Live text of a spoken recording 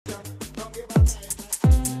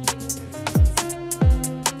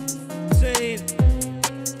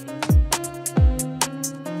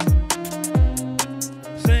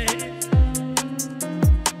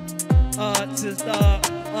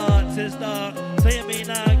So you mean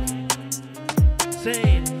like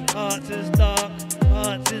saying hearts is dark,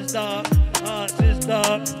 hearts is dark, hearts is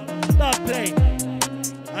dark. Stop play.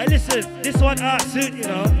 I listen, this one out soon, you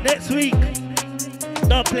know. Next week,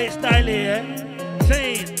 don't play style here.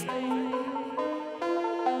 Saying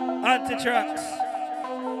anti-Traxx.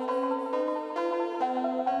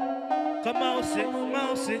 Come mouse it.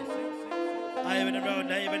 I went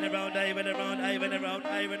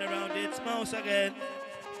around, it's mouse again.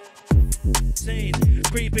 Saying,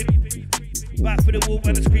 creeping, back for the wall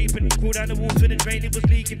when it's creeping. Cool down the walls with the drain, it was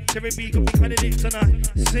leaking. Cherry B got me kind of licks on a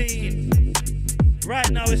scene. Right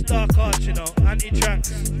now it's dark arts, you know,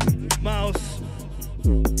 anti-Traxx, mouse.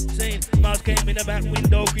 Saying, mouse came in the back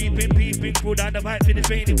window, creeping, peeping, crawl down the pipe, finished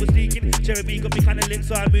rain, it was leaking. Cherry B got me kinda lit,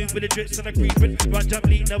 so I moved with the drips and the creeping. Run, jump,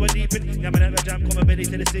 leak, now we're leaping. Yeah, man, never jump, come my belly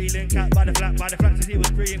to the ceiling. Cat by the flat, as he was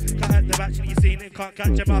freeing. Cat at the back, you seen it, can't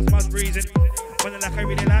catch a mouse breathing. When like I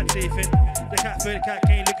really like teething. The cat for the cat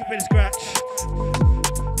came looking for the scratch.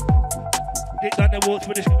 Dick down the walls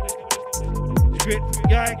with the script,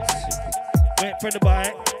 yikes. Went for the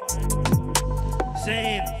bite.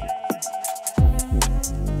 Saying,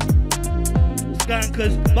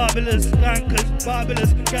 skankers, barbelers, skankers,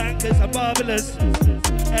 barbelers, skankers, and barbelers.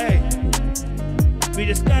 Hey, we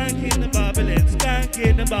just skanking the barbelin,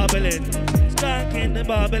 skanking the barbelin, skanking the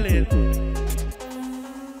barbelin.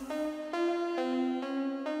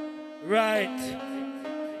 Right,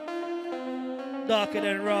 darker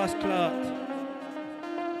than Ross Clark.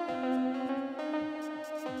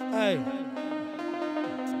 Hey,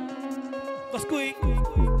 what's going?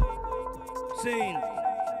 Scene.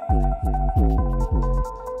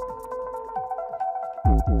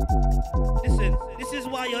 Listen, this is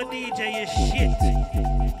why your DJ is shit.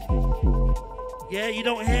 Yeah, you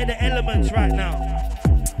don't hear the elements right now.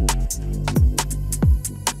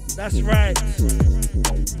 That's right.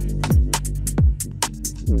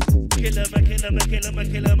 Kill him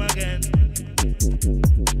again.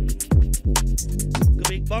 Go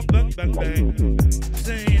big bang, bang, bang, bang.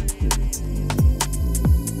 Sing.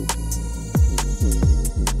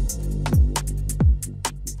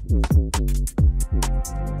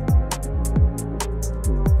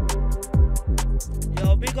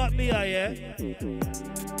 Yo, big up me, yeah?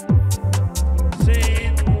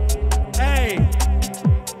 Sing. Hey.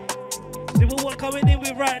 See what we're coming in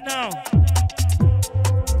with right now?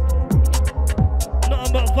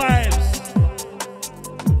 Nothing but vibes,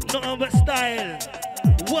 nothing but style,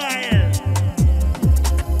 wild.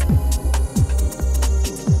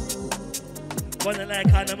 Wanna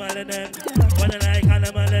like animal and them, wanna like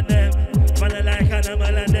animal and them, wanna like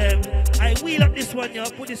animal and them. I wheel up this one, yo,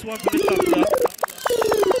 put this one for the top, yo.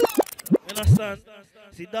 You understand?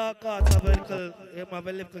 See, dark arts have a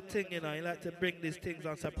little thing, you know. You like to bring these things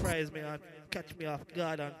and surprise me and catch me off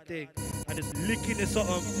guard and thing. And just licking this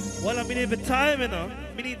something. Well, I mean, even time, you know.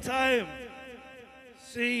 I need time.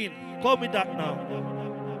 Scene. Call me that now.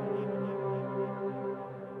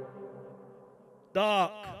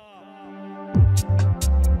 Dark.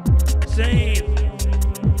 Scene.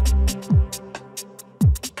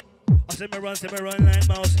 Say me run like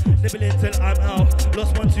mouse. Nibbling till I'm out.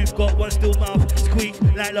 Lost one tooth, got one still mouth. Squeak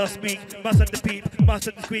like last week. Mouse at the peep, mouse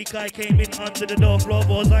at the squeak. I came in under the door.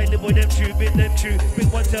 Floorboards, I nibble them true, bit them true.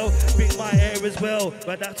 Big one tail, big my hair as well.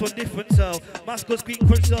 But that's one different cell. Mouse got squeak,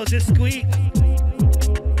 front cells just squeak.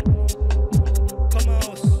 Come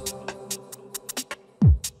mouse.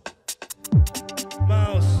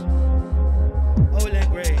 Mouse. Oh, leg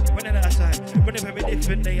grey. Running out of time. Running every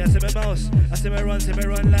different day. I say my mouse. I say me run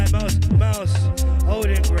like mouse. Mouse. Oh,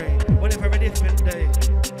 leg grey. Running every different day.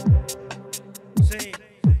 See.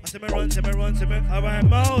 I say me run. Alright,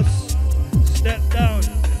 mouse. Step down.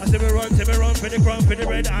 I say me run for the crown, for the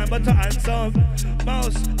red and butter and some.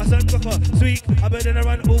 Mouse, I say quicker, sweet. I better than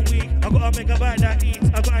run all week. I gotta make a bite that eats.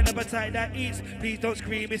 I got an appetite that eats. Please don't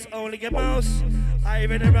scream, it's only a mouse. I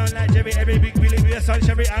run around like Jerry, every big wheelie with a sun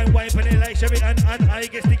Sherry. I'm wiping it like Sherry and I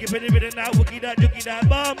get sticky with it with now. Wookie that, jookie that,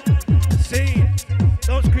 bomb. See,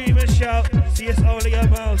 don't scream and shout. See, it's only a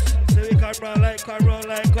mouse. So we come round like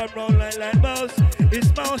mouse.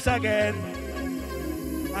 It's mouse again.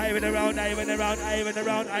 I run around, I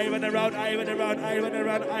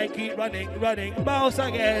keep running, mouse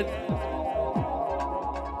again.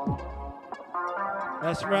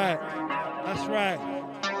 That's right.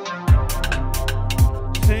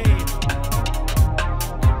 See.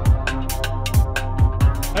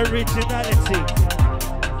 Originality.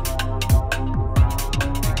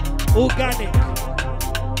 Organic.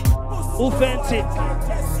 Authentic.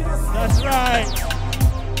 That's right.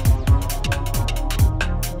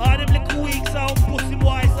 All them little weak sound, pussy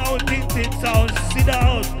boy sound, tinted sound, sit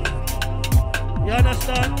down. You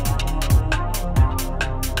understand?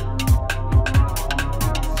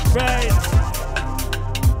 Right.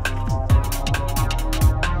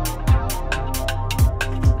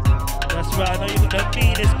 That's right, I know you got the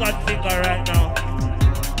meanest gun finger right now.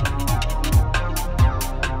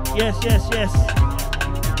 Yes, yes, yes.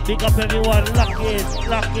 Big up everyone, lock in,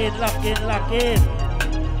 lock in, lock in, lock in.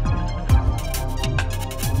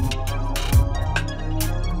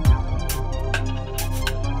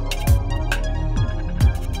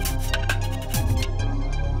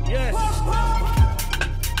 Yes.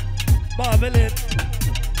 Barbelin.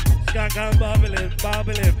 Skank and barbelin,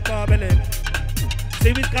 barbelin, barbelin.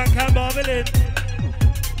 See me skank and barbelin.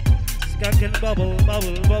 Skank and bubble,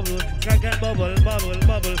 bubble, bubble. Skank and bubble, bubble,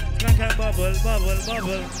 bubble. Skank and bubble, bubble,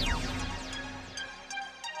 bubble.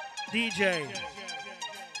 DJ.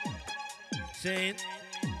 See?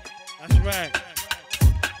 That's right.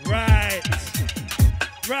 Right.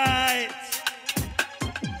 Right.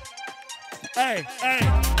 Hey, hey.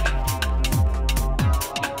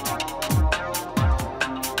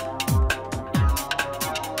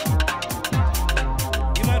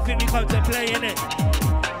 You might think we come to play, innit?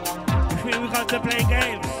 You think we come to play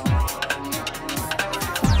games?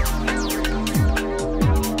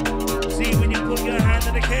 See, when you put your hand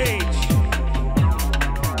in the cage,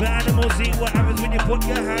 the animals see what happens when you put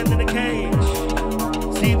your hand in the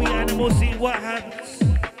cage. See, we animals see what happens.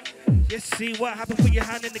 Yes, see what happens when your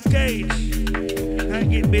hand in the cage. Hand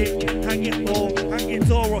get big, hand get full, hand get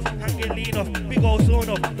tore off, hand get lean off, big old sawn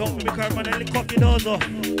off. Don't make me come run and lick off your doors off.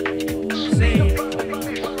 See,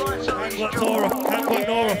 hand got tore off, hand got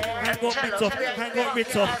gnaw off, hand got bit off, hand got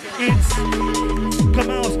bit off. It's come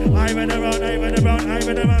out. I ran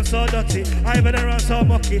around so dirty. I ran around so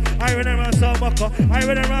mucky. I ran around so mucker. I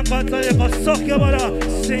ran around but you got suck your mother.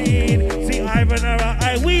 See, I ran around.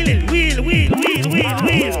 I wheel.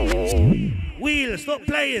 Wheel, stop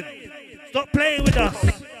playing. Stop playing with us.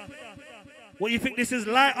 What you think this is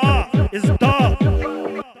light art? It's dark.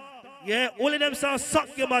 Yeah, all of them sound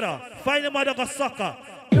suck your mother. Find your mother got sucker.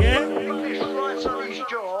 Yeah?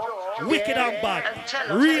 Wicked and bad.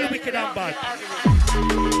 Real wicked and bad.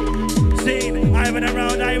 See, I went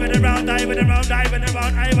around.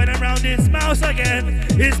 It's Mouse again.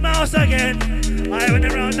 It's Mouse again. I went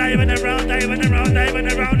around.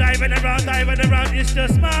 It's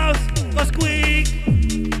just Mouse. Go squeak.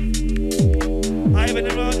 I went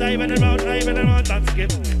around, done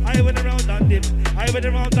skip. I went around, done dip. I went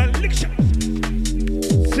around, done lick shot.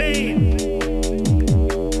 See.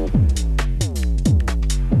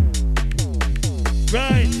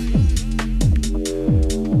 Right.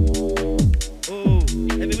 Oh,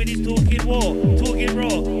 everybody's talking war, talking raw,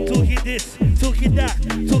 talking this, talking that,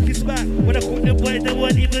 talking smack. When I caught them boys, they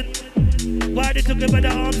weren't even. Why they took him by the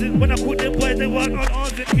arms in? When I caught them boys, they weren't on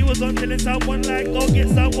arms in. He was on telling someone like, go get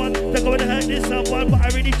someone. They're going to hurt this someone, but I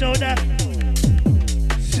really showed that.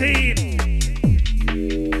 Scene.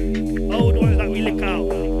 Old ones that we lick out.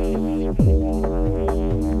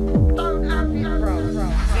 Don't have me, bro.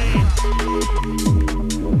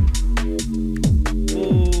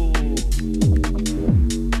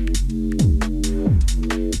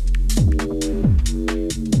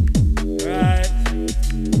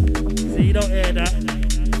 You don't hear that.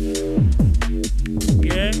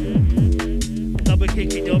 Yeah? Double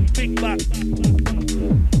kick in your big back.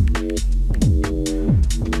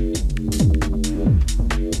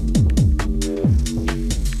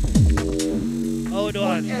 Hold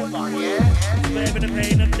on. Better than the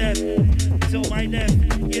pain of death. It's all my death.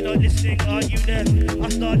 You know this thing, are you there? I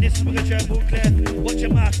start this with a treble clef. Watch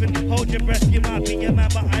your mouth and hold your breath. You might be your man,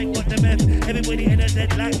 but I ain't got the meth. Everybody in a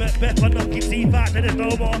dead like Macbeth. I'm knocking C5 till there's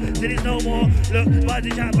no more. Till there's no more. Look, why the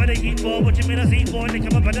chat by the heat for? What you mean I see for? They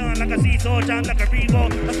come up and down like a seesaw, jam like a revo.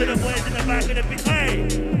 I see the boys in the back of the pit. Hey!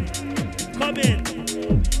 Come in.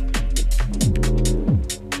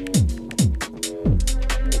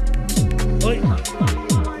 Oi.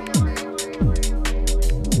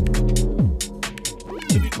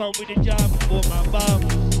 Come with the jam, boom and bam.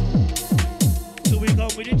 So we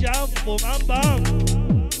come with the jam, boom and bam.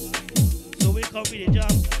 So we come with the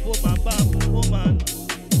jam, boom and bam, boom and.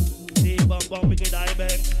 See bam bam, we get eye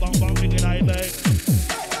bang, bam bam, we get eye bang.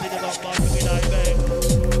 See the bam bam, we get eye bang.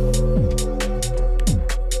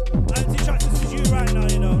 And see, Traxx, this is you right now,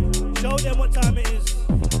 you know. Show them what time it is.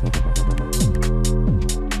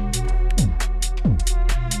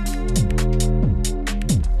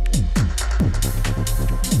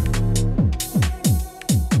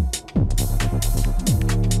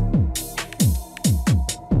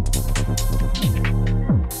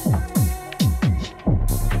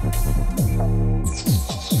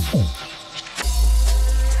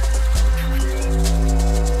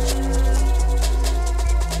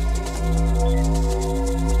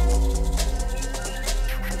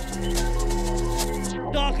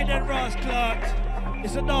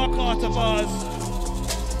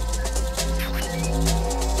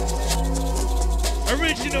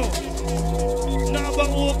 Original. Nothing but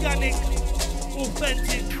organic.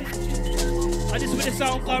 Authentic. And this is where the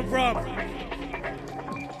sound come from.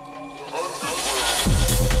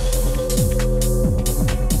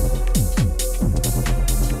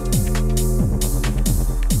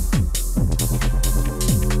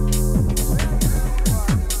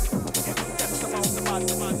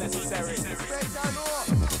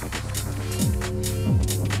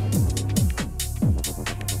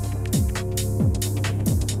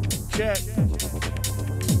 Check.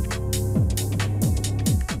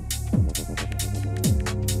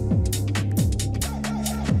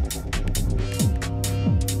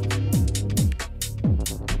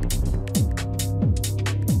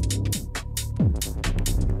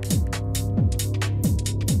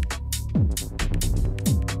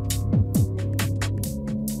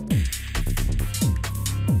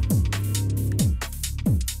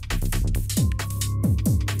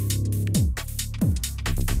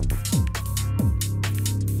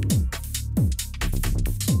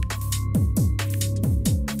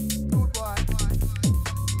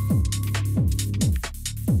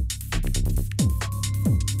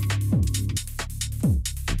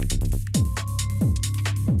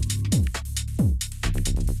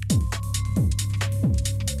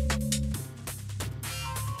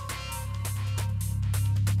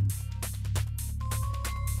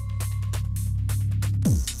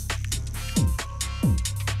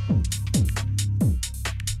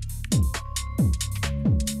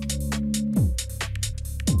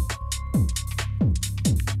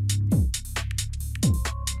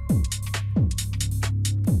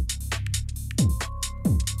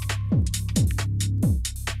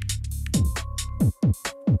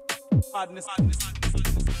 Madness.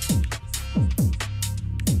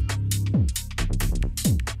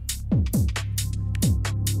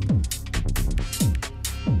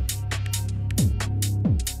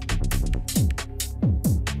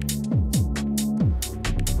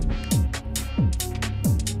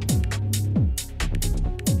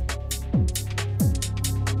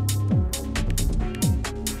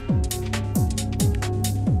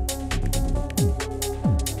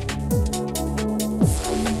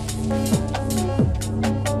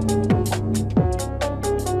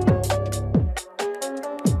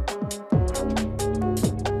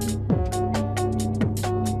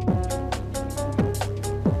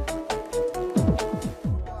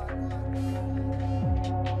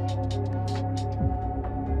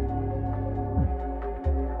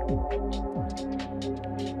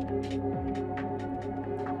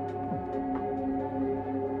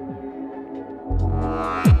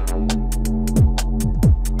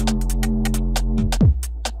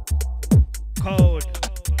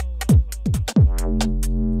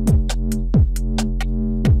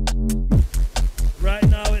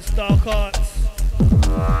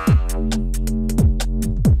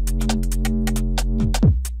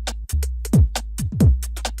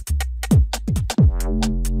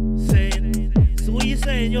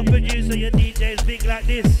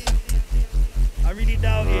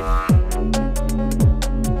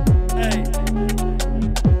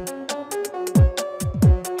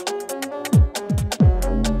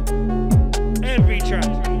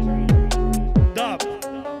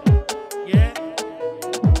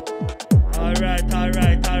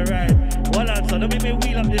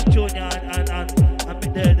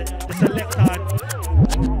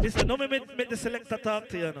 Talk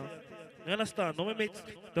to you, know. You understand? Don't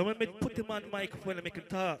make put him on the microphone and make him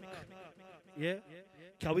talk. Yeah?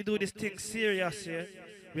 Can we do this thing serious, yeah?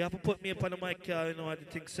 We have to put me up on the mic, you know, how the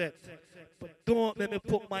thing set. But don't let me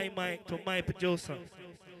put my mic to my producer.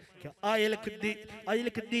 Are you like a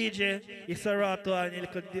DJ, you Serato, and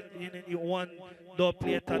you one dub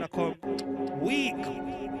player and come weak.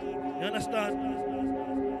 You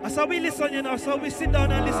understand? That's how we listen, you know. So we sit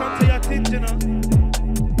down and listen to your things, you know.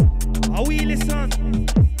 How we listen,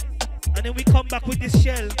 and then we come back with this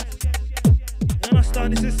shell. You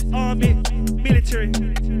understand? This is army, military.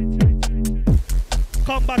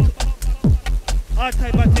 Combat, all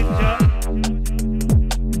type of things, yeah.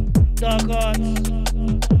 Dark arts,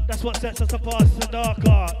 that's what sets us apart from dark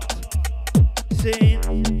arts. Scene.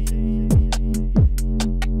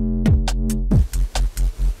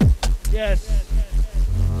 Yes.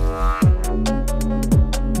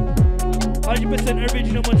 100%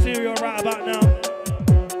 original material right about now.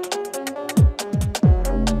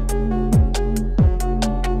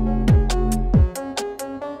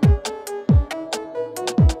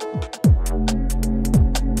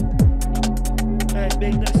 Hey,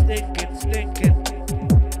 big that stinking.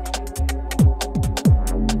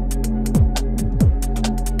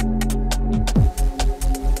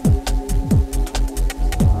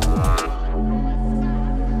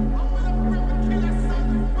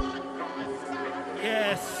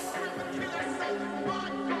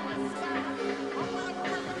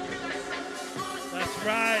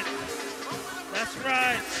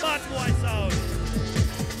 right, bad boy sound.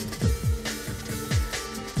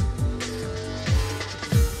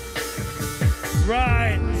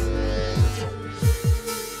 Right.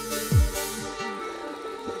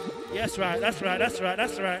 Yes, right, that's right, that's right,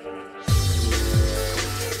 that's right.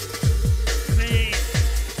 See,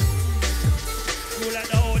 cool like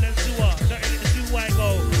the old and sewer, don't let the sewer I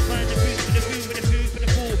go. Find the food for the food, for the food for the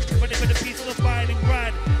food, running for the piece of the fine and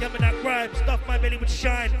grind. Get me that grind, stuff my belly with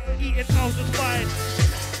shine, eating house was fine.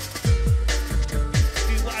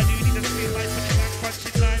 Do what I do, need to scream like 20 man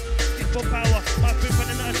crunching line. It's for power, my food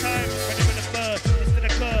running out of time, running for the fur, instead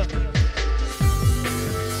of curve.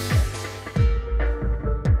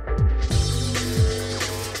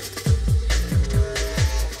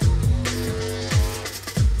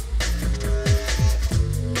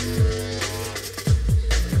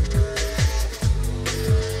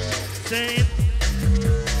 Saying,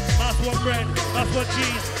 Mouse one bread, Mouse one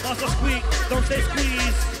cheese, Mouse one squeak, don't say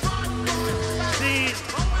squeeze. See,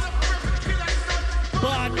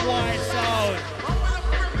 bad boy sound.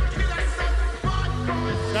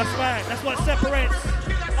 That's right, that's what separates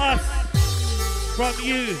us from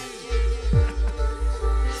you.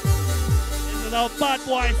 This is our bad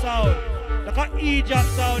boy sound. Look at Egypt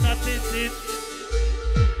sound, that's it.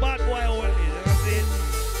 Bad boy only, that's it.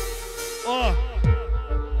 Oh.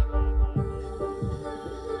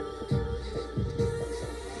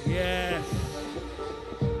 Yes.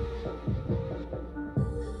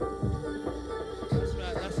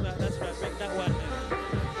 That's right. Bring that one there.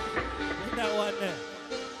 Bring that one there.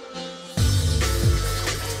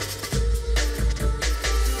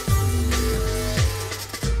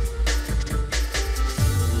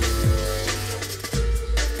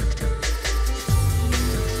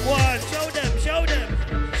 One,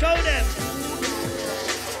 show them.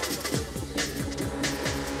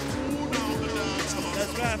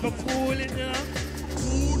 That's right, for cooling, you know?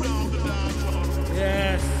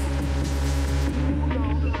 Yes.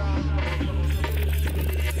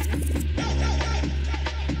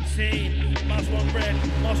 See, Mouse one bread,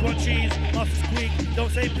 Mouse one cheese, Mouse squeak,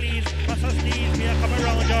 don't say please, Mouse sneeze, me I come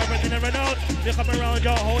around y'all, running and run out, me I come around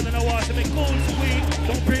y'all, holding the water, make cool squeak,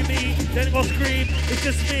 don't bring me, then go scream, it's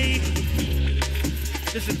just me.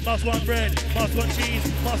 This is Mouse one bread, Mouse one cheese,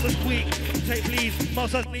 Mouse squeak, say please,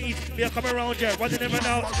 Mouse sneeze, me I come around y'all, running and run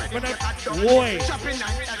out,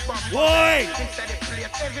 Boy,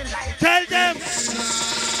 tell them.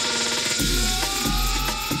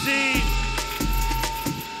 See.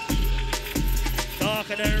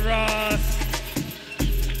 Darker than Ross.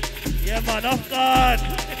 Yeah, man, off guard.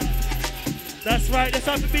 That's right, let's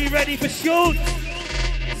have to be ready for shoot.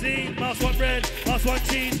 See, Mouse one bread, Mouse one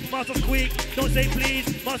cheese, Mouse one squeak, don't say please,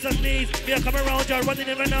 Mouse one sneeze, me I come around ya, running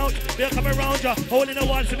in and out, me I come around ya, holding the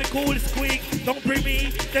water, so me cool squeak, don't bring me,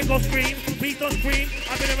 then go scream, please don't scream,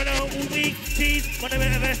 I've been around all week, cheese, running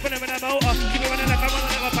in the vest, running in the motor, keep me running like I'm running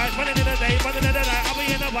in the pipe, running in the day, running in the night, I'll be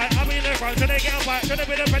in the white, I'll be in the front, should I get a bite, should I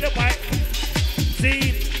be the red pipe?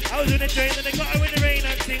 See, I was in the train and they got her in the rain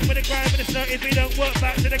and sing for the grind, but it's not if we don't work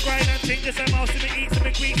back to the grind and sing, just a mouse to me, eat some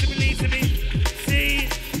quick to release to me. See,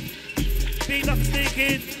 beat up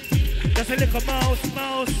sneaking, just a little mouse,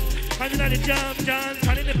 handing out the jam,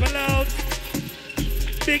 trying to nipple out.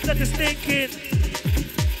 Big that is stinking.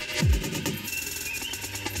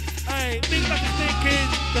 Aye, big that is stinking,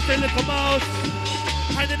 just a little mouse,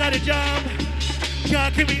 handing out the jam,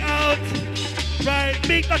 can't keep me out. Right,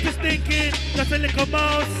 big that is stinking, just a little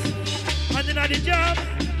mouse, handing out the jam,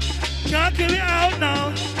 can't keep me out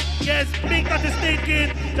now. Yes, big that is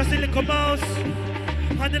stinking, just a little mouse,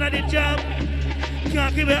 handing out the jam,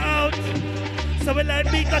 can't keep it out. So we like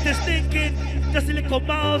big that is stinking, just a little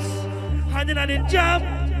mouse, handing out the jam,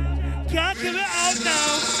 can't keep it out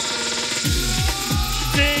now.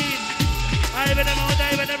 See, diving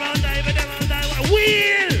around,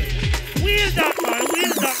 wheel that man.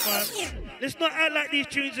 Let's not act like these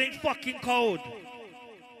tunes ain't fucking cold.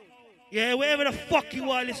 Yeah, wherever the fuck you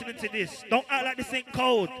are listening to this, don't act like this ain't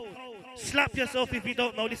cold. Slap yourself if you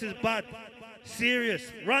don't know this is bad.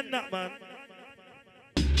 Serious. Run that, man.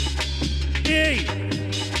 Hey,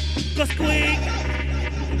 go squeak.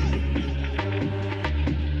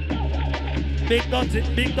 Big dotty,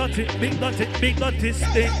 stinking.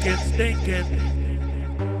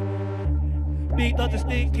 Big dotty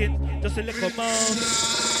stinking, just a little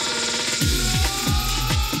mouse.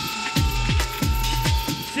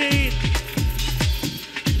 See,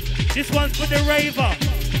 this one's for the raver.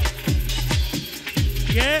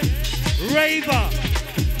 Yeah, raver.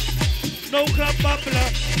 No club bubbler.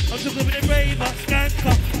 I'm talking with the raver,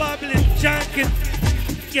 skanker, bubbling, janking.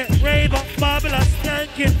 Yeah, raver, bubbler,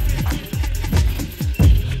 skanking.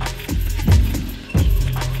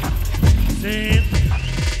 See?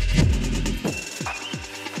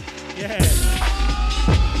 Yeah.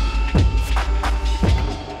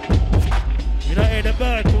 You don't hear the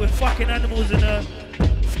bird, but we're fucking animals in the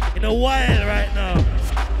wild right now.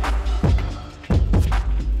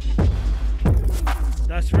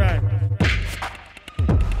 That's right.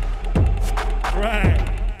 Right.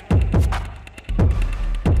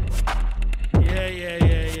 Yeah.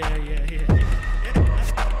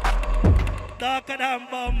 Darker than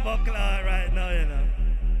Bumbuckler right now, you know.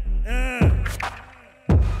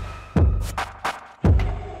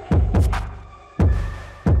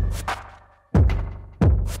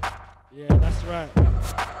 Yeah, that's right.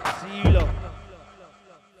 See you lot.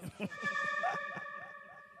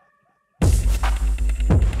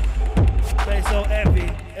 The bass so heavy.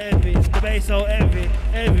 The bass so heavy.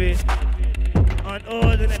 On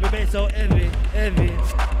all the neck, the bass so heavy.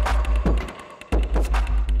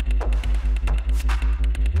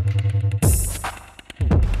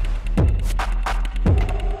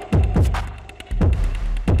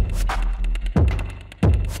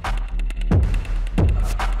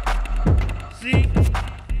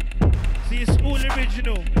 See, it's all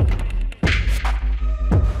original.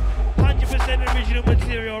 100% original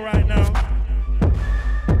material right now.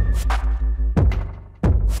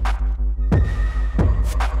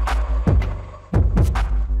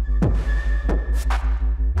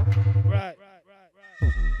 Right.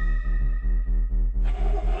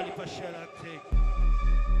 Only for shell and take.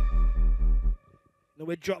 Now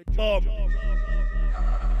we drop bomb.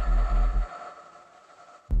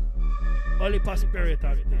 Only for spirit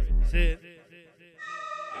and thing. See?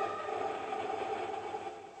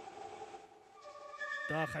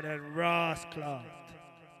 Darker than Rasclaft.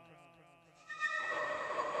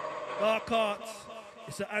 Dark Arts.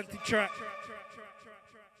 It's an anti-track.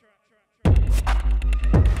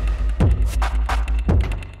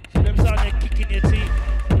 See them sound like kicking your teeth.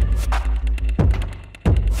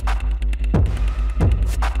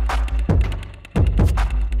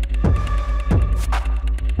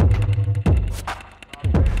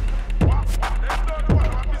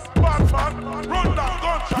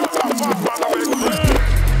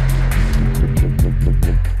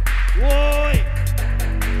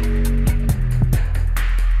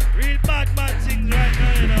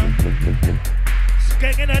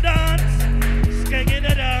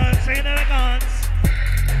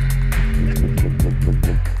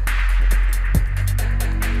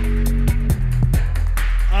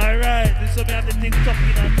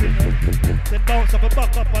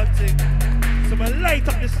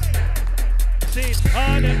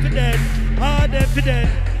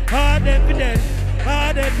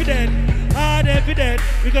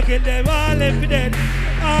 We gon' kill them all left for dead.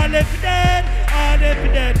 All left for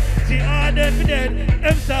dead. See, all left for dead.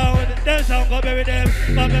 Them sound, go bury them.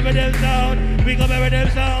 Go bury them sound. We go bury them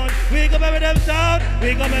sound. We go bury them sound.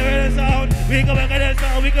 We go bury them sound. We go bury them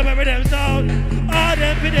sound. We go bury them sound. All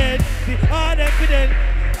left for dead. See, all left for dead.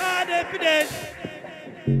 All left for dead.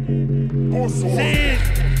 See,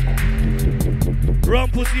 run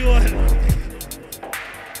pussy all.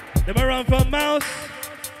 Them a run from Mouse.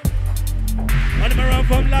 And them a run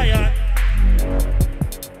from Lion.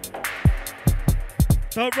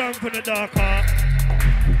 Don't run from the dark heart.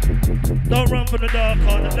 Don't run from the dark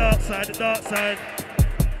heart, the dark side, the dark side.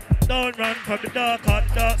 Don't run from the dark heart,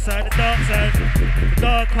 the dark side, the dark side. The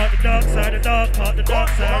dark heart, the dark side, the dark heart, the dark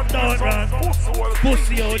side. Don't run.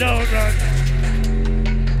 Pussy, oh, don't run.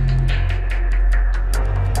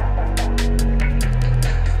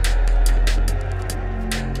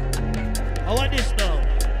 Oh, what this now?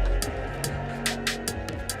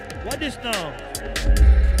 What this now?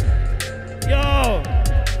 Yo!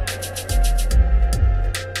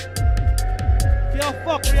 Yo,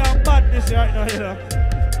 fuck me, I'm bad this right now, you know.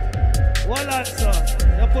 One answer.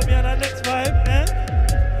 You put me on the next vibe, eh?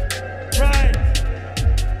 Right.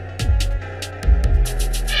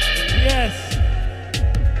 Yes.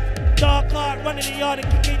 Dark heart running the yard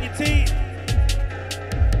and kicking your teeth.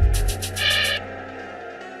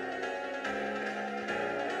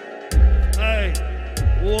 Hey.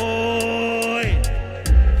 Whoa.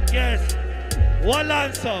 Yes. One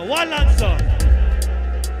answer. One answer.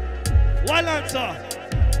 One answer.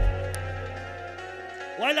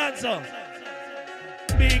 One answer.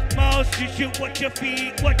 Big Mouse, you shoot what your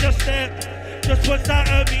feet, what your step. Just what's out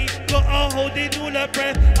of me, got a holding all the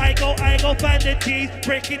breath. I go find the cheese,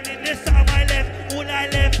 breaking in the side of my left. All I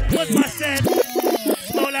left was my set.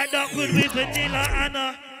 Smell like that good with vanilla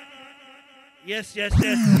Anna. Yes. So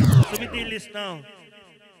we deal this now.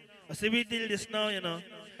 I say we deal this now, you know.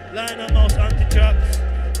 Line of Mouse anti-Traxx.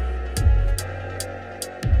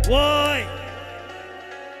 Boy!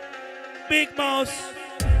 Big Mouse.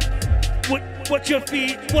 Watch your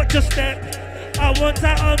feet, watch your step. I want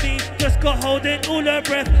that on me, just got holding all her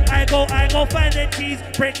breath. I go find the cheese,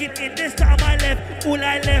 break it in this time I left. All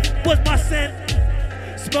I left was my scent.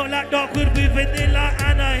 Smell like dark wood with vanilla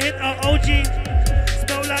and a hint of OG.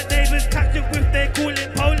 Smell like neighbors catch it with they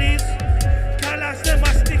calling police. Can I send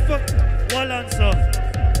my stick for one answer?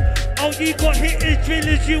 Oh, you got hitters,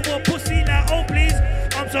 drillers, you want pussy like, oh please.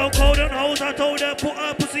 I'm so cold on hoes, I told her put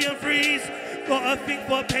her pussy on freeze. Got a thing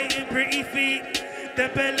for painting pretty feet. The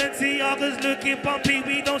Balenciaga's looking bumpy,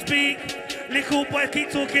 we don't speak. Little boy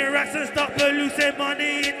keep talking racks and stop for losing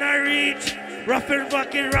money in our reach. Rough and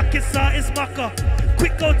rockin', rocket star is mucker.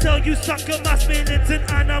 Quick go tell you sucker, my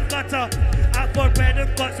militant and I'm gutter. Out for bread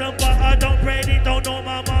and got some butter, don't bread it, don't know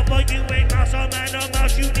my mother. You ain't mouse, a man, a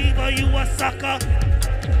mouse, you neither, you a sucker.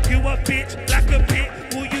 You a bitch, like a pit,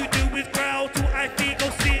 all you do is growl till I feel go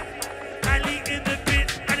sit. Alley in the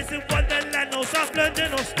bit, and it's in Wonderland, no South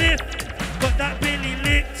London or stiff. Got that Billy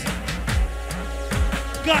licked.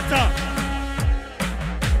 Gutter.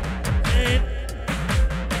 In.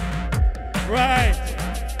 Right.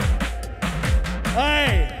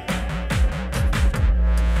 Hey.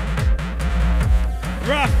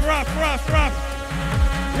 Rough.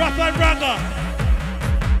 Rough and ragga.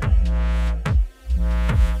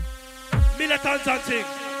 Militants and things.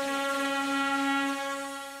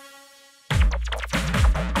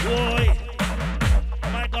 Boy.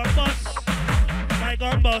 My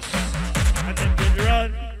gun boss, and them did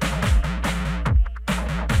run.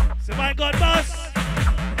 So my gun boss,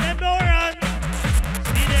 them don't run.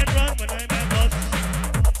 See them run when I'm a boss.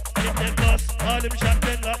 Hit them boss, all them shot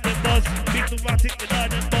them got them boss. Big to matic with all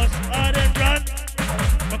them boss, all them run.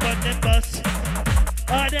 My gun them boss,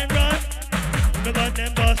 all them run. My gun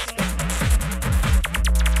them boss.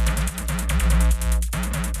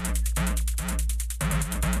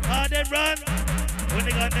 All them run when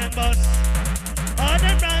they got them boss. All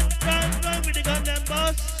them run with the gun them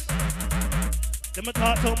boss. Them a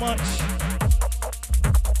talk too much.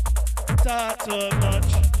 Talk too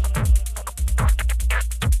much.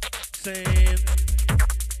 Saying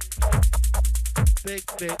big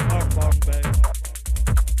bang bang.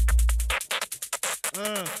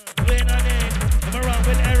 We in a name, I'm around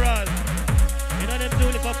with Errol. You know them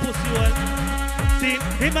doing it for pussy one. See,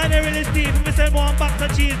 him and they really Steve. Me say more back to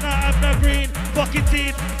cheese, now have no green fucking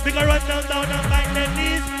teeth. We go run down and bite them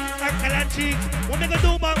knees, ankle and cheeks. What me go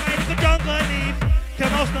do about my little jungle leave?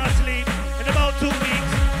 Come house not sleep. In about 2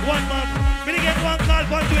 weeks, 1 month, me get one call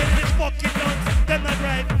for doing this fucking dance. Them not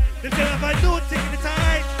right. They say if I do things in the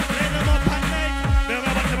time, then I'm up at night. Then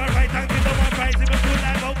I'm back to my right and give them one price. If I put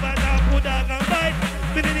like over now, put dog and bite.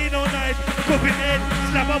 Me didn't need no knife, cupping head,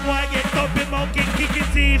 slap a boy, get thumping mouth, kicking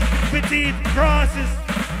teeth, with teeth, crosses.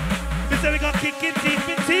 Me say we got kicking teeth,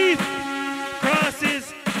 with teeth,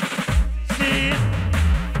 crosses. See?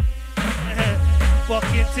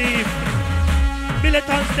 Fucking teeth.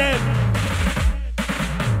 Militants them.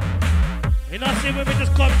 You know see when we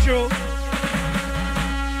just come through.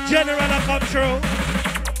 General I come through.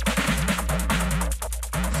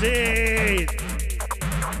 See?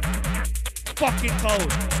 Fucking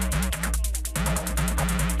cold.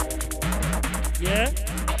 Yeah?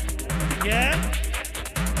 Yeah?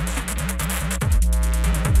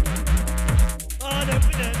 All them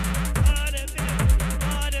for them. All them for them.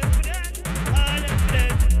 All them for them. All them for them.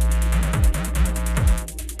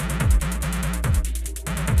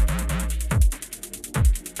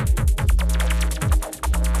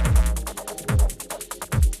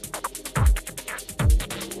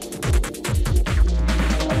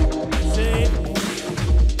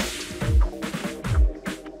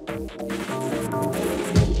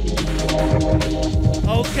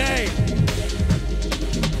 Okay.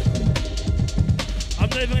 I'm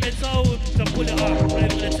not even gonna tell him to pull it up. I'm not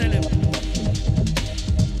even gonna tell him.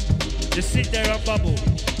 Just sit there and bubble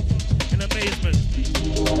in amazement.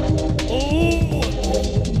 Oh!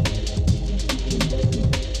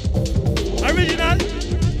 Original!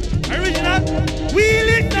 Original! Wheel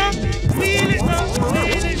it now! Wheel it now!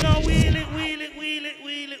 Wheel it now! Wheel it, wheel it, wheel it,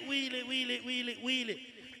 wheel it, wheel it, wheel it, wheel it, wheel it.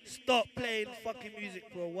 Stop playing fucking music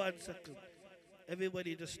for 1 second.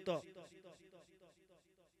 Everybody just stop.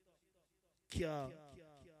 Yeah.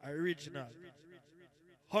 Original.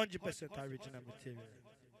 100% original material.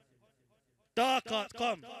 Dark art,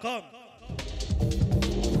 come.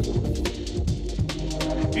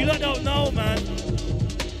 You lot don't know, man.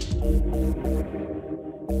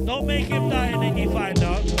 Don't make him die and then you find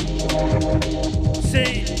out.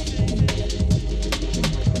 See.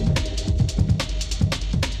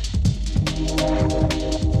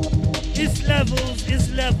 It's levels.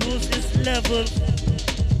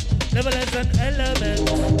 Level as an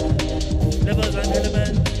element. Level as an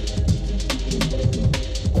element.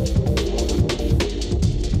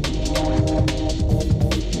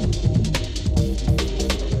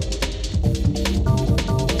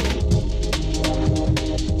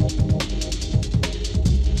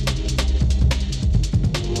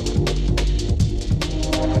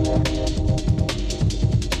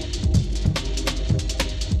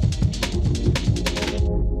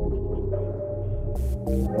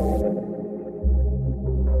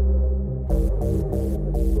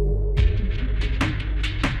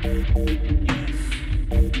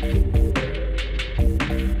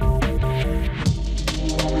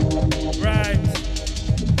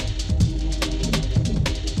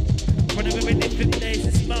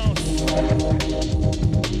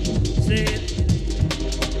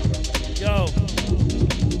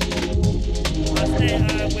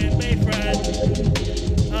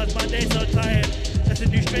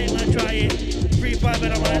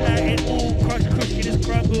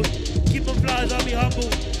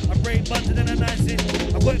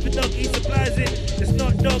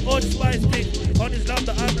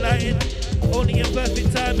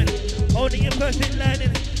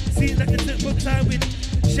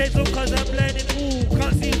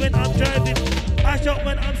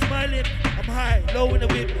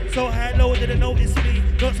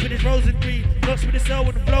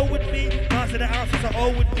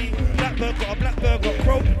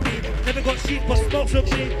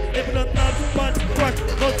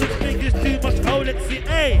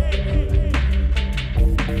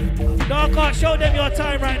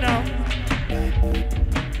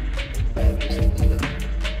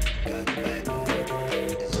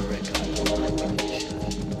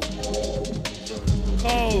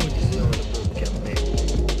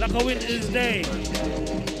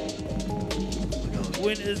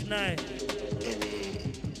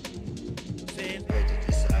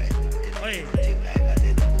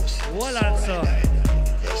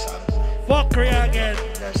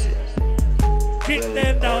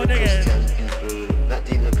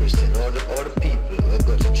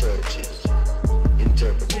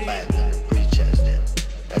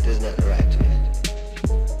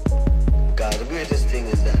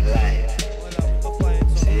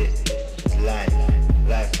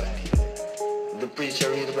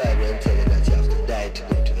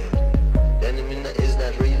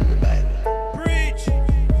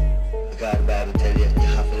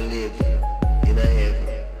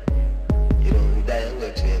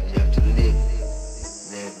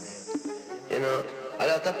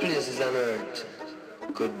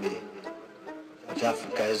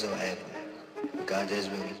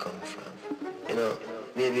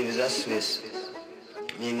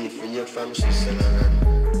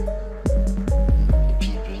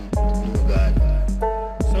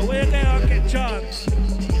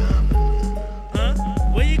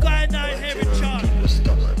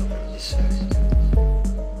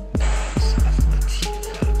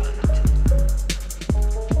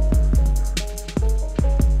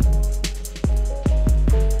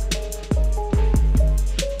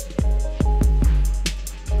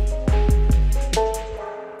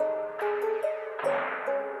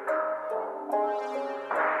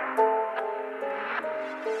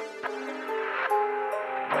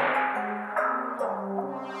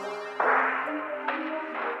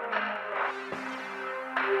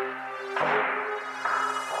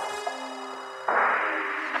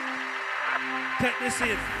 Take this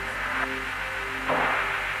in.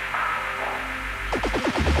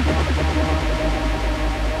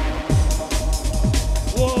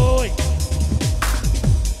 Whoa.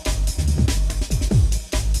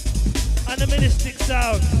 Animalistic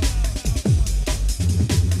sound.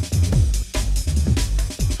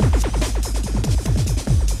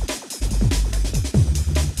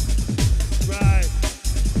 Right.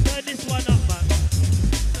 Turn this one up, man.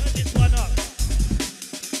 Turn this one up.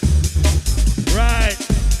 Right.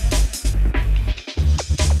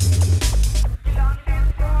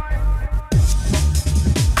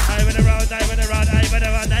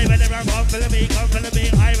 I went around, come follow me, come follow me.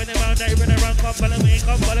 I went around, come follow me,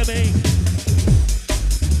 come follow me.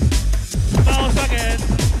 Mouse again,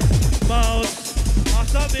 mouse. I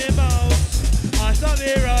saw me mouse, I saw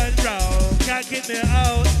me run round. Can't keep me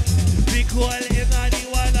out. Be cool in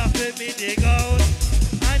anyone after me they go.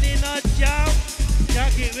 And in a jam,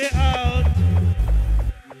 can't keep me out.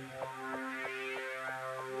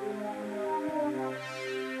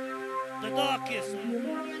 The darkest.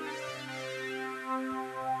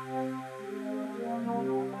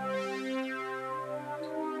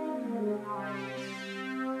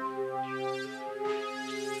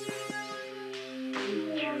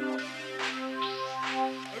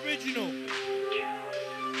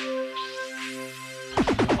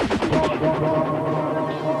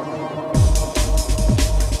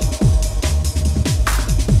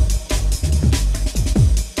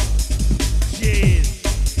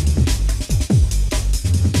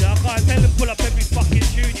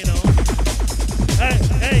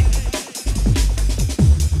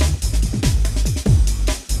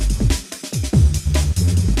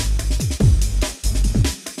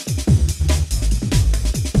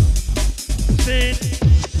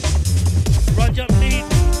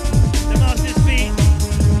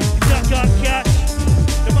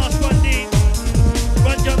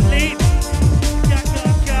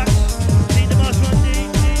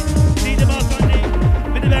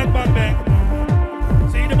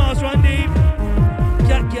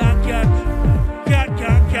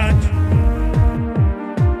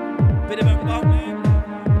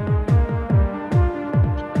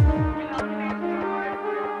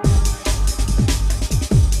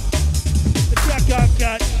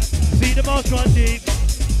 one deep.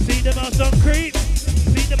 See the mouse don't creep.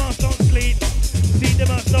 See the mouse don't sleep. See the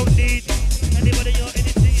mouse don't need. Anybody or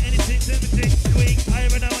anything, everything, squeak.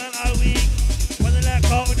 I run around all week. Wanna like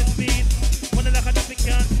out with the speed. Wanna like I nothing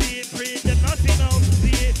can't see it. Free, the nothing else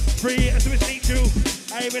see it. Free as we sneak through.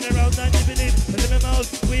 I run around and living it. As my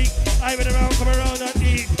mouse squeak. I run around, come around and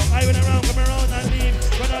leave. I run around, come around and leave.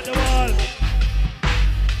 Run out the wall.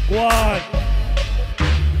 One.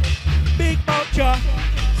 Big voucher.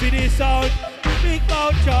 See this sound. Big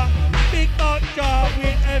voucher. Big voucher.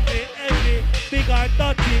 With every big and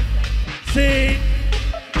dirty. See.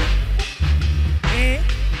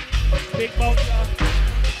 Big voucher.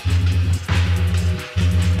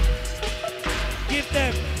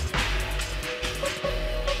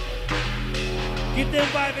 Give them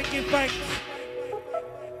vibe and give thanks.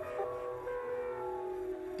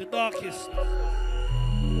 The darkest.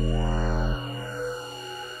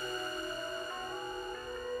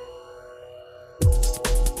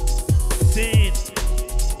 Sin.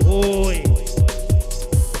 Oi.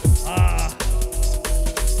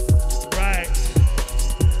 Right.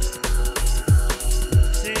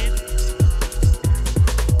 Sin.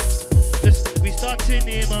 We start in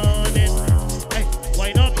the morning. Hey,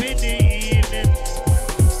 wind up in the evening.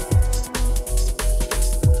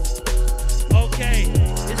 Okay,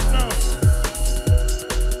 it's Mouse.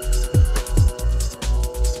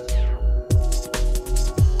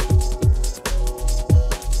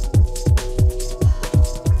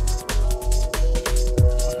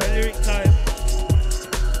 Okay, lyric time.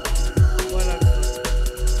 Well,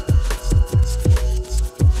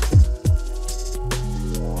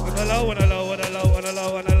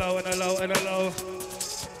 and allow.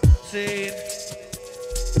 Scene.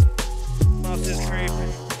 Mouse is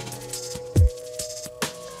creeping.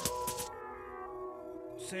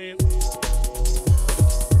 Scene.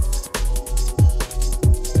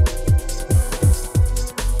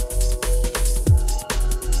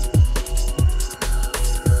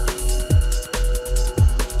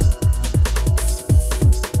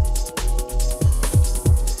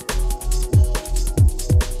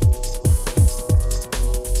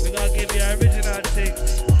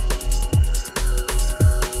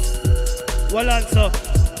 Well answer.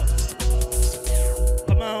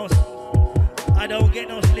 A mouse. I don't get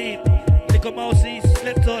no sleep. Little mouse he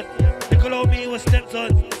slept on. Little old me was stepped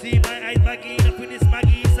on. See my eyes baggy up with this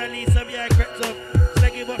Maggie. Sally some yeah crept on.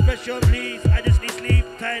 Slaggy but fresh on please. I just need sleep.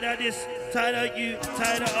 Tired of this. Tired of you.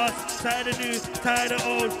 Tired of us. Tired of new. Tired of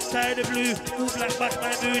old. Tired of blue. All black match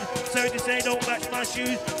my mood. Sorry to say don't match my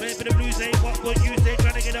shoes. Wait for the blues ain't what you say.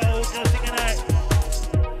 Trying to get the old girl singing that.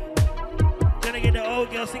 Trying to get the old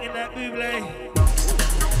girl singing that buble.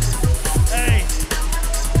 Hey.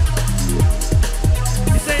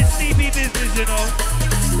 This ain't sleepy business, you know.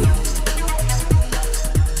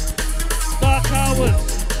 Dark hours.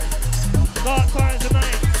 Dark times of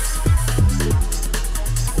night.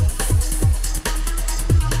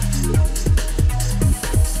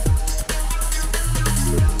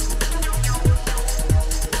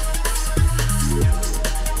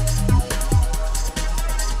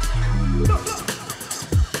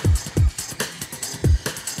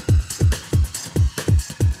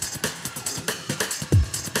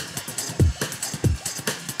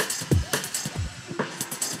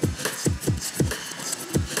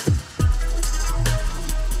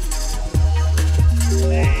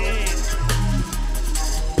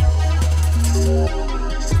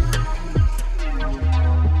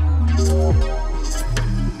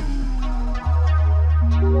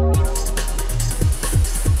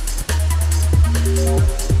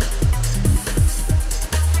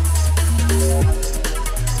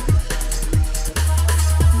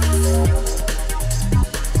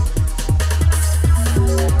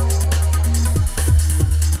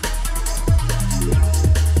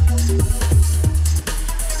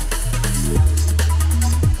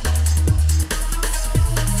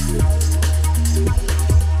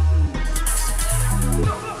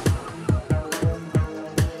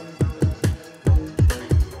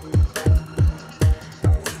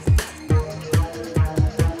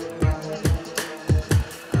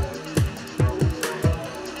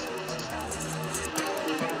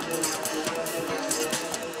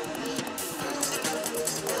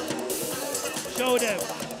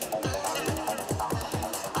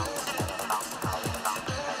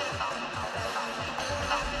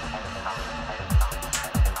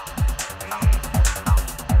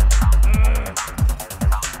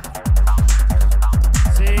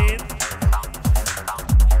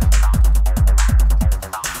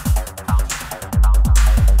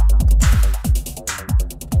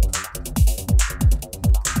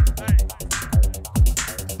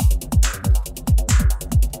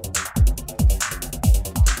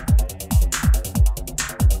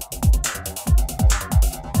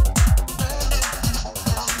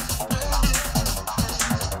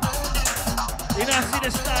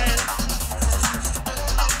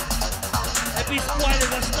 Every spoil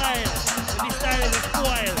is a style. Every style is a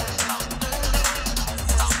spoil.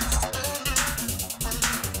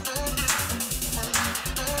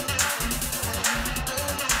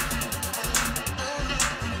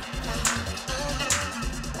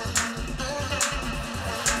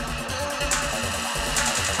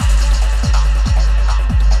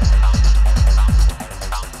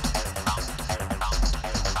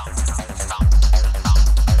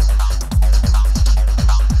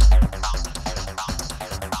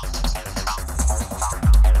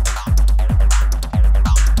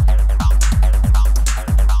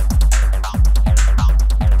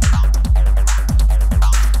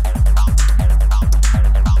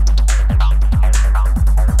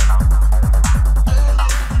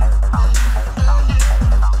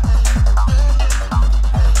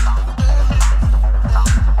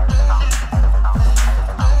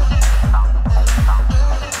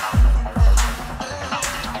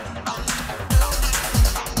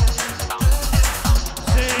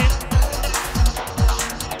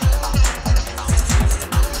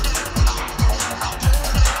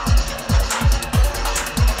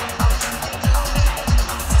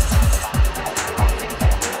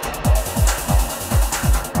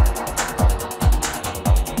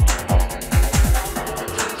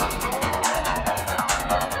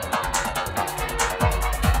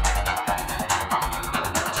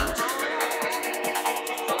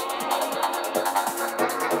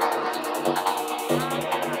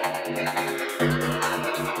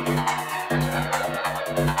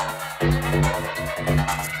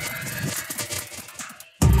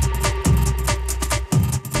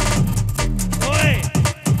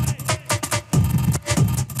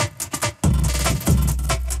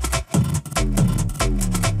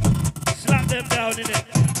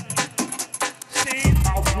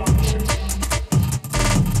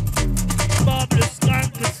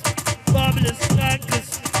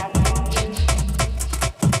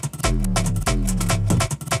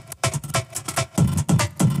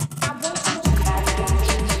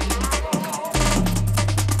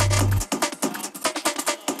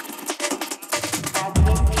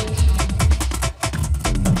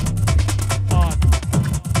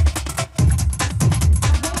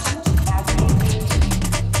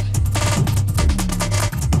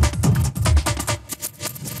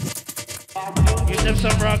 Some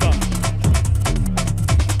ragga.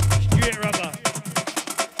 Straight ragga.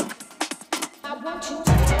 I want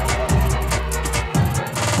you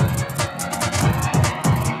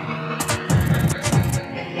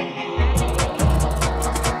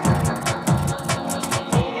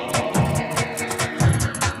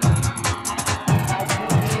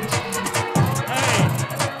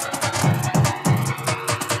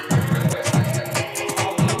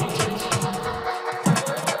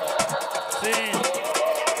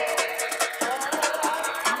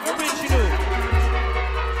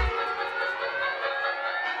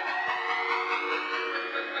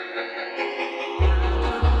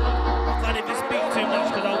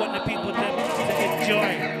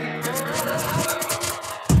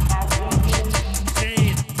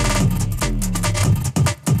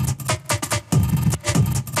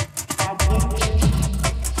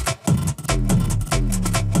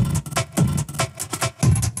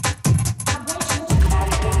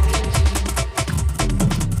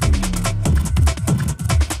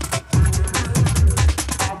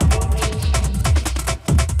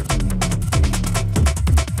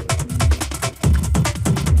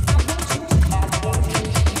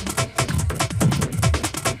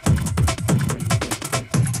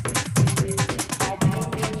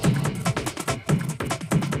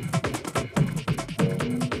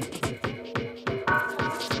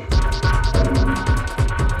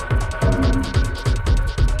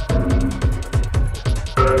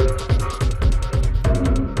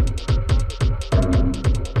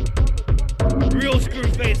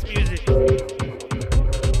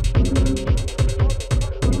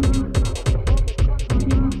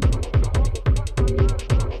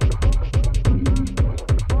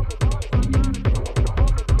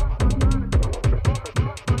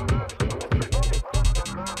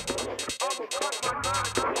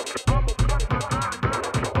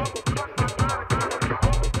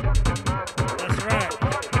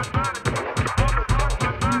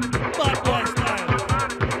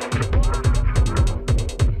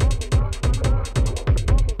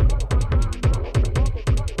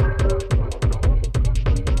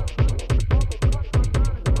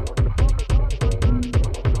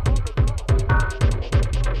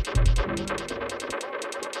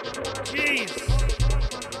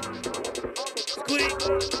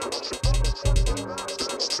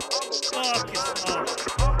Fuck it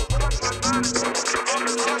off.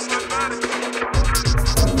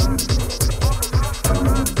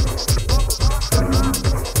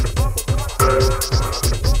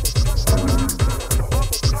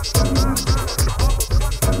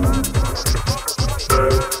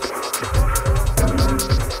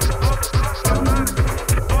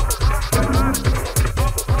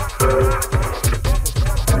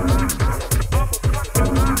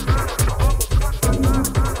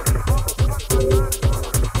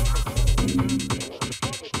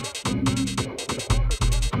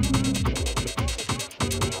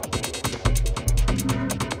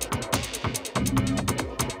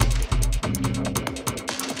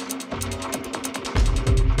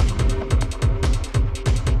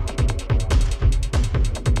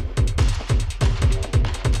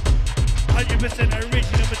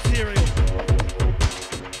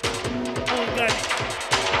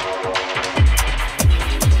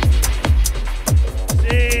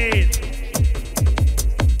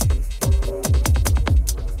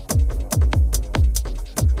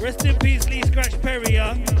 Rest in peace, Lee Scratch Perry,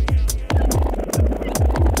 yeah.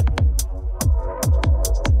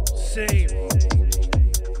 Same.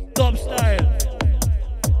 Dub style.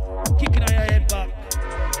 Kicking on your head back.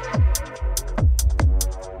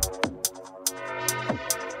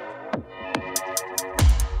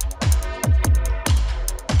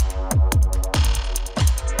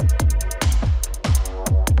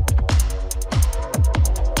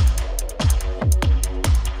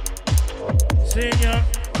 Senior.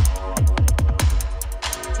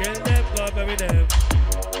 Kill them, go bury them.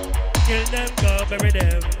 Kill them, go bury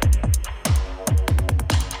them.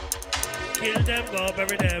 Kill them, go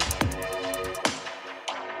bury them.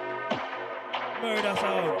 Murder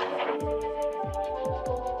sound.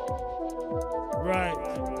 Right.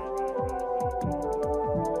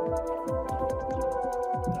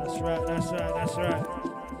 That's right, that's right, that's right.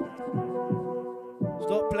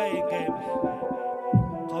 Stop playing games.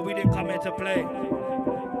 Cause we didn't come here to play.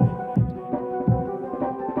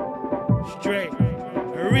 Straight.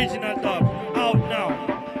 Original dub. Out now.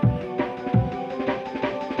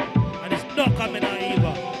 And it's not coming out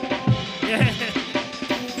either. Yeah.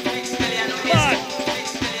 But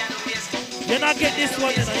you're not get this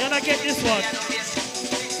one, you know. You're not get this one.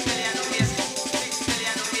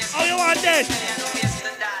 Oh, you want dead?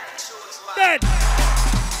 Dead.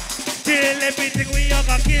 Kill everything we are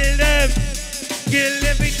gonna kill them. Kill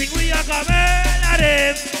everything we are gonna murder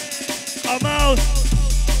them. A mouse.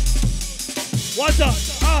 What's up?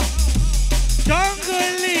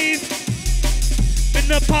 Jungle leaf. In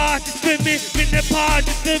the party for me, in the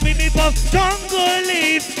party for me, me buff. Jungle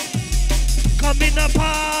leaf. Come in the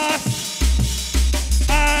past.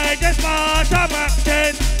 I just pass a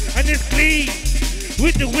mountain and it's clean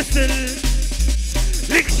with the whistle.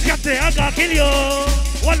 Lick shot, I gotta kill you.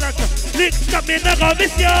 One like lick shot, me not gonna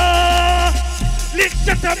miss you. Lick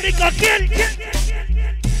shot, me gonna kill you.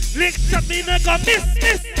 Lick shot, me not gonna miss.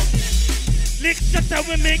 Lick shot,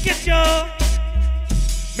 when me get you.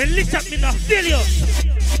 Me lick shot, me not steal you.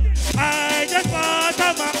 I just pass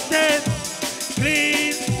a mountain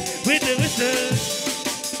clean with the whistle.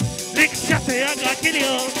 Lick shot, I gotta kill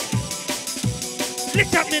you. Lick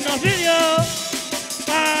shot, me not feel you.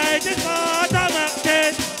 I just pass a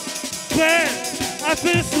mountain. Swear, I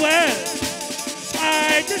feel swear.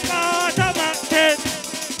 I just pass a mountain.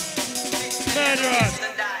 Murderer.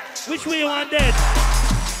 Which way you want dead?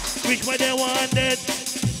 Which way they want dead?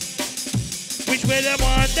 Which way they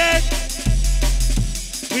want dead?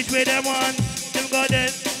 Which way they want them go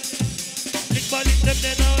dead? Lick ball, lick them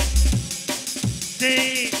dead out.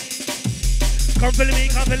 See. Come follow me,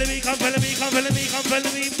 come follow me, come follow me, come follow me, come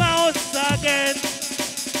follow me. Mouse again.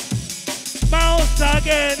 Mouse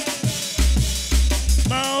again.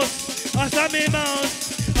 Mouse. I saw me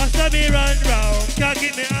mouse. I saw me run round. Can't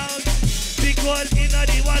get me out. Big hole in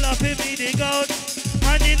the wall of me dig out.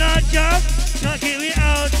 And in a jump, can't get me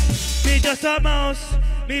out. Me just a mouse.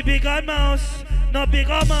 Me bigger mouse. No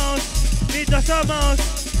bigger mouse. Me just a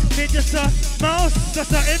mouse. Me just a mouse. I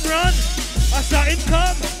saw him run. I saw him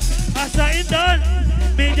come. I saw him done.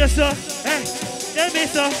 Me just a, hey, let me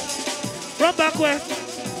so. Run back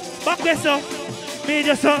west. Back west so. Me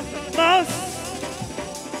just a mouse.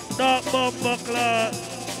 Dark bumper clock.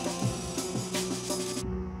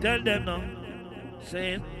 Tell them now.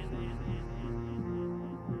 Saying.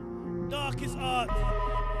 Dark is art.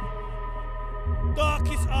 Dark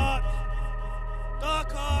is art.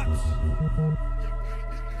 Dark art.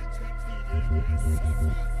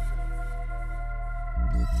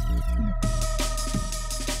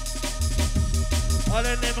 All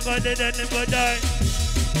of them go dead and them go die.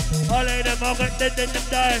 All of them are dead and them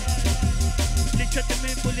die. They shot them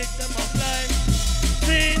in bullets, them a fly.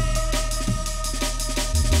 See?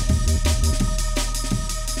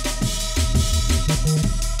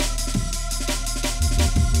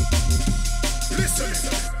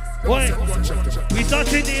 Why? We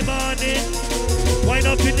start in the morning, wind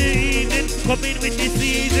up in the evening, come in with the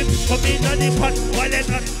season, come in on the pot, while let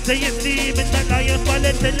us say you're sleeping, that lion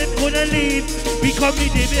ballet, tell him gonna leave. We come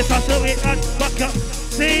in the base, so we at back up,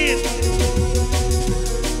 say it.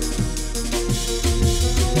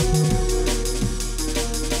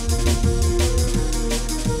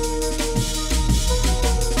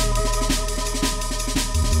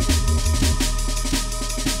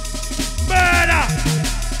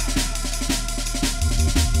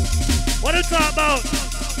 What you talk about?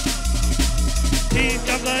 Teeth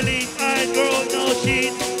jungle leaf, I grow no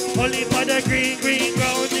shit. Only for the green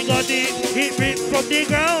ground. You got it, it rip from the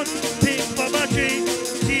ground. Pick from a tree.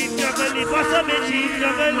 Teeth jungle leaf, what's up in teeth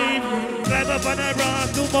jungle leaf? Climb up on a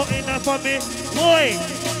rock, do more enough for me. Boy!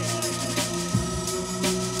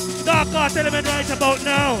 Dark art element right about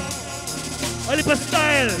now. A little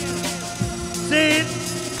style. See it?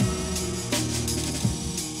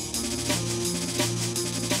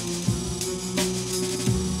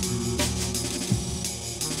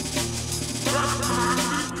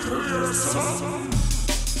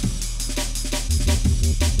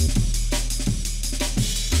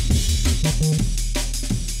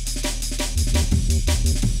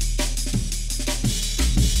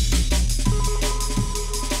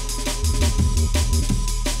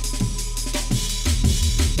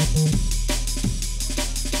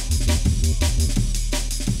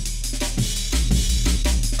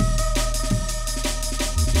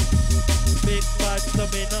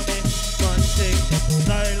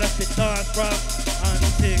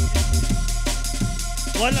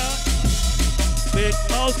 Big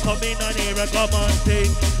mouse coming on here, I come on thing.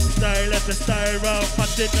 Style after style, round,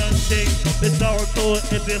 pattern and thing. The sound too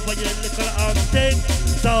heavy for your little arm thing.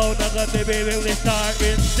 Sound of a baby when we start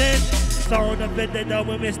rinsing. Sound of it then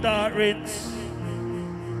when we start rinse.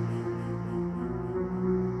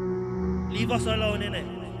 Leave us alone, innit?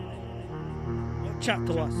 Don't chat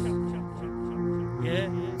to us. Yeah?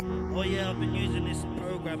 Oh yeah, I've been using this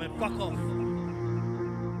program and fuck off.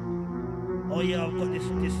 Oh yeah, I've got this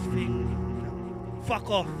thing. Fuck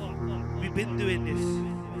off. We've been doing this.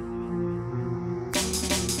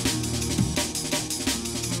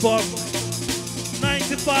 From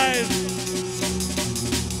 95.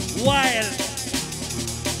 Wild.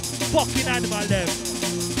 Fucking animal them.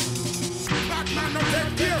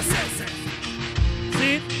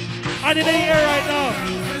 See? I need a year right now.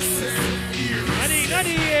 I need a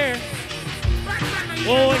year.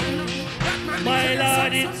 Oh, my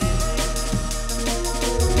lord, it's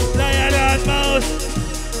Lion and Mouse.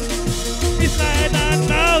 It's Lion and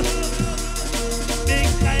Mouse. Big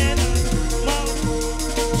Lion and Mouse.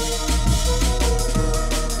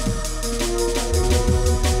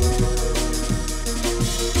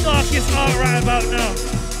 Dark is out right about now.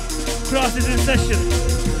 Class is in session.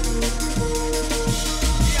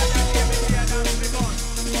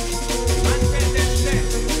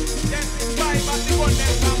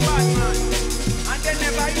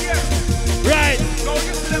 Right. Go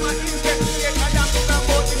use them and investigate Madame to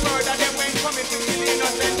about the murder. Them when coming to kill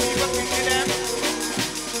innocent people kill them.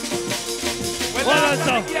 Well, last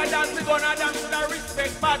time we dance the gun and dance to the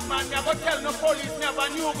respect bad man. Never tell no police, never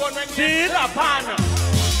new gun when you slap on.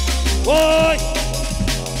 Boy,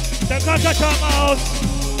 they got touch a mouse.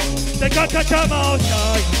 They got touch a mouse,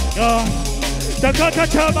 yeah. They got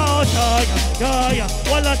touch a mouse, yeah.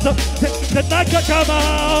 Well, that's they got touch a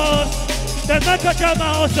mouse. There's not touch a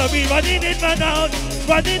mouse, so we running in my down,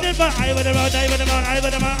 running in my I went around,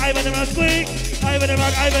 squeak, I went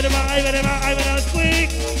around, squeak,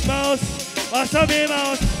 mouse, I saw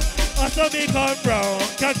me come round,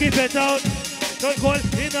 can't keep it out, don't call in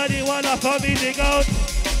the one of me dig out,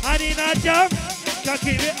 and in a jam, can't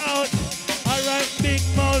keep it out, alright, big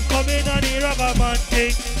mouse coming on the rubber man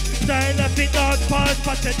thing, style of it out, pass,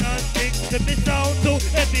 pattern and thing, let me sound too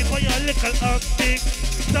heavy for your little thing.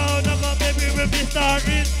 Sound of a baby when we start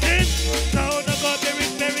rinsing. Sound of a baby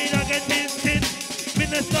buried and get rinsing. When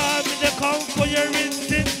the start, when they come for your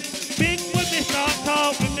rinsing. Big when we start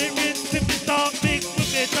talk, when we rinsing, we start big when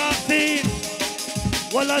we start seeing.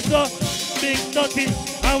 Well, I saw big dirty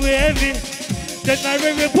and we heavy. Then I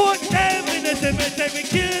will put them in the cemetery,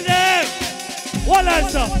 kill them. Well, I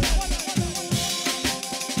saw.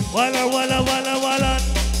 Walla.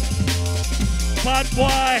 Bad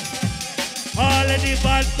boy. All of the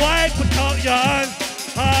bad boy, put out your hand.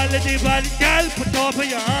 All of the bad girl, put up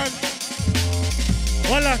your hand.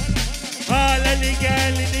 Voila. All of the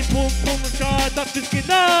girl in the boom short up the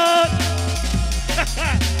skin out.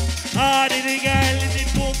 All of the girl in the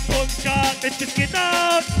boom short up the skin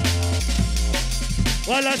out.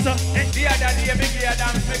 Voila, so. The other day, me give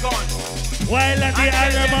them the gun. While at the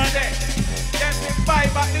other man. Them buy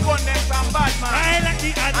back the gun them from bad man. While at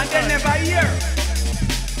the other man. And they never hear.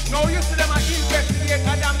 Now you see them a investigate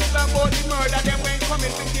and them live about the murder. Them when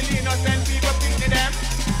coming to kill innocent people, kill them.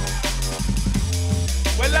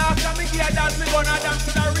 Well, after me give that me gonna dance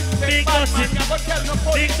to the respect bad man. You go tell no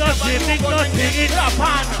police never know gonna get slap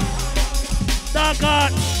on. Dark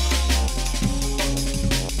art.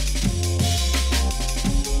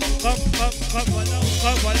 Come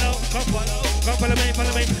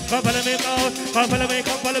follow me, mouse.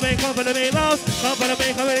 Come follow me, mouse.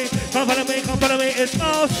 Come follow me, it's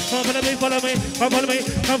mouse.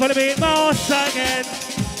 Come follow me, mouse again.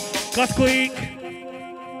 Cause squeak.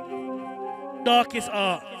 Darkest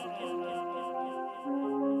art.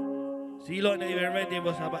 See, you lot not even ready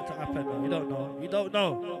what's about to happen, man. You don't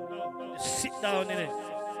know. Just sit down in it.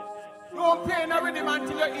 Don't play no rhythm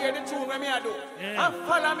until you hear the tune when me I do. Yeah. And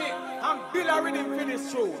follow me and build a rhythm for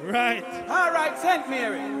this tune. Right. Alright, St.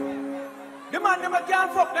 Mary. The man never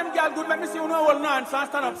can't fuck them girl good. Let me see you know hold on, so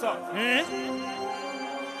stand up, sir. Eh?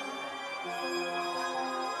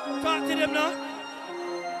 Talk to them now.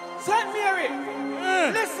 St. Mary,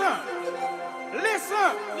 listen.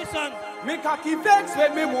 Listen. Me cocky vex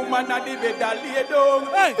when me woman at the bed a lay down.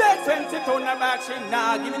 Hey. Vex when sit on the back, she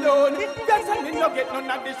nah give me down. Vex when me no get none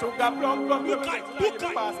of the sugar plum.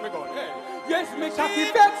 Pass me gun. Hey. Yes, me cocky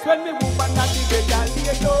vex when me woman at the bed a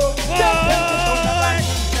lay down. Vex when sit on the back,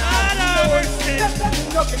 she nah give me down. Vex when me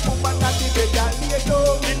no get woman at the bed a lay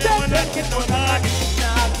down. Vex when sit on the back, she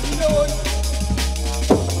nah give me down.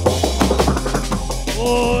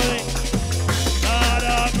 Boy, God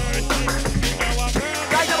have mercy. Now a girl.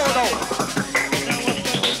 Right about now.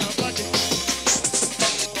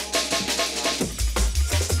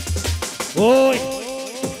 Boy.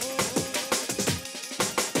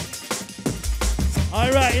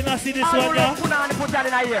 Alright, you know see this one now? Put that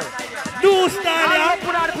in a ear. New style, yeah?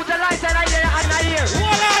 Put the light in a ear and a ear.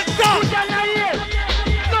 What on top? Put that in a ear.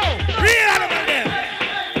 No. Real animal them.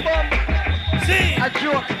 See? A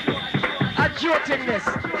joke in this.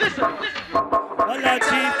 Listen. Hello,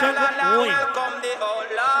 Chief. Boy.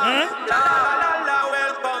 Huh?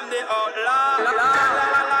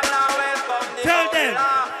 Tell them.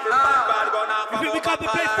 You think we come to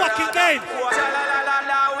play fucking game?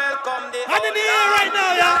 I'm in the air right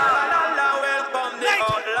now, yeah?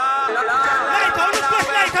 Lighter, we flash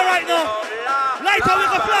lighter right now. Lighter, we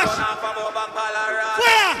can flash.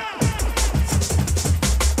 Fire!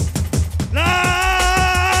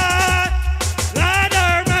 Lord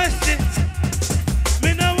have mercy.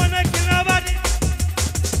 Me no wanna kill nobody.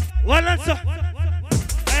 Well answer.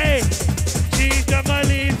 Hey, Chief Jungle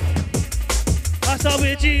Leaf. I saw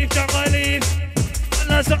we Chief Jungle Leaf.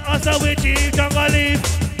 I saw we Chief Jungle Leaf.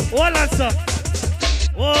 Well answer.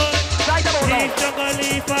 Chief Jungle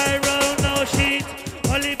Leaf, I round now sheet.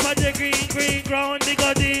 Only for the green ground, they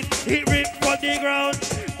got it. Hit rip from the ground,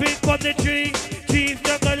 pick from the tree. Chief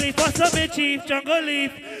Jungle Leaf, I saw me Chief Jungle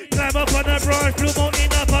Leaf. Climb up on the branch, flew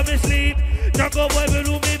mountain up on me sleep. Jungle boy will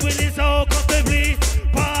do me with his so comfortably.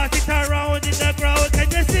 Pass it around in the crowd,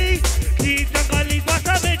 can you see? Chief Jungle Leaf, I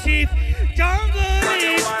saw me Chief Jungle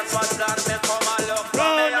Leaf.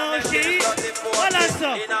 Round now sheet. Well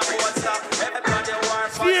answer.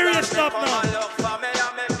 Serious stuff now.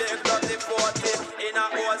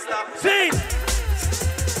 See,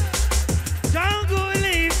 Jungle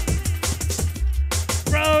Leaf,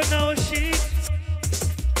 brown no sheet.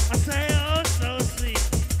 I say, oh, so sweet.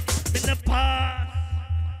 In the past,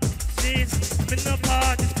 see, in the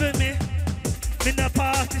past is for me. In the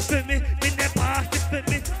past is for me. In the past is for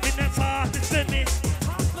me. In the past is for me.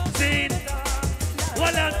 See,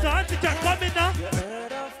 well, I'm done to just come in now.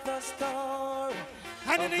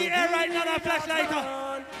 Hand in the air right now, that flashlighter.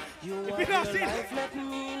 If you not see,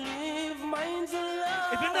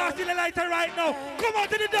 if you not see the lighter right now, come out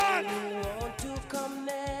to the dance.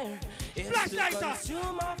 Flashlighter.